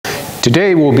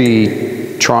Today we'll be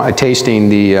tasting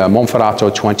the Monferrato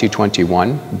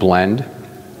 2021 blend,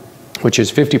 which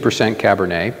is 50%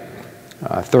 Cabernet,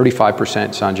 35%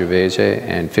 Sangiovese,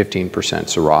 and 15%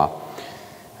 Syrah.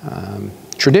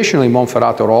 Traditionally,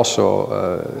 Monferrato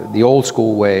Rosso, the old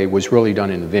school way, was really done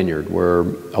in the vineyard, where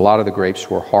a lot of the grapes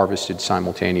were harvested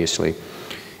simultaneously.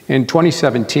 In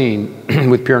 2017,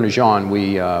 with Pierre Nugent,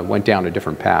 we went down a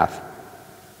different path.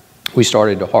 We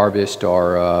started to harvest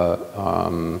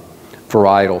our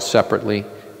varietals separately,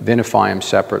 vinify them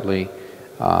separately,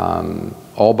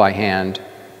 all by hand,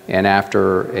 and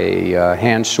after a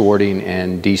hand sorting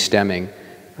and destemming,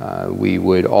 we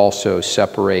would also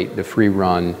separate the free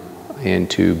run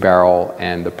into barrel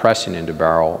and the pressing into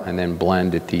barrel, and then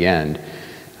blend at the end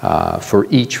for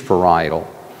each varietal.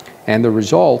 And the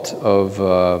result of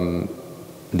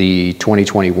the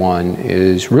 2021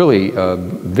 is really a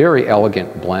very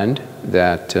elegant blend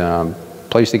that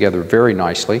plays together very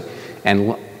nicely,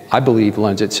 and I believe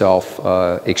lends itself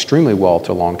extremely well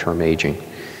to long-term aging.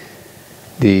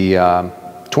 The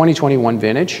 2021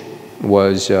 vintage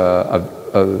was a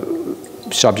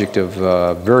subject of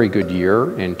a very good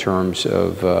year in terms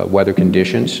of weather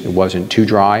conditions. It wasn't too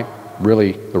dry,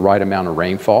 really the right amount of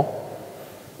rainfall.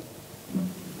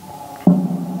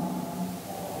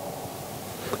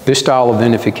 This style of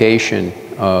vinification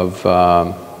of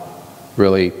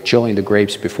really chilling the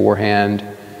grapes beforehand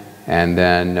and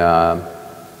then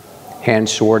hand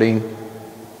sorting,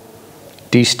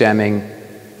 destemming,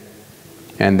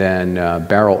 and then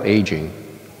barrel aging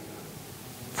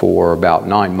for about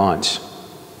 9 months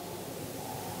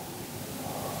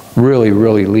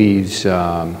really leaves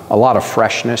a lot of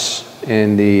freshness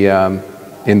in the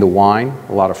wine,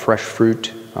 a lot of fresh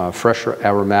fruit, fresher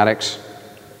aromatics.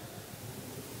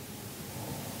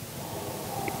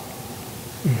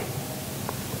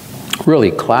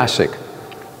 Really classic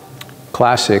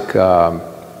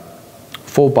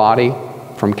full body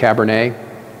from Cabernet.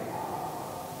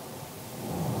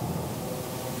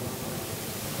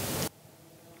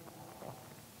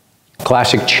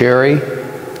 Classic cherry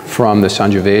from the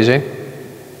Sangiovese.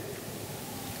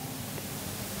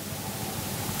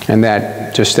 And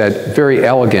just that very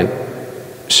elegant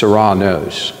Syrah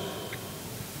nose.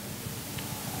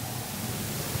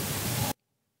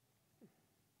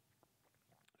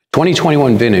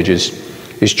 '21 vintage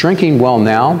is drinking well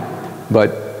now,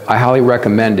 but I highly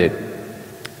recommend it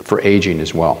for aging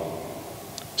as well.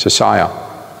 Sassaia,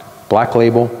 Black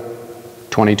Label,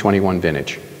 2021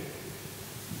 vintage.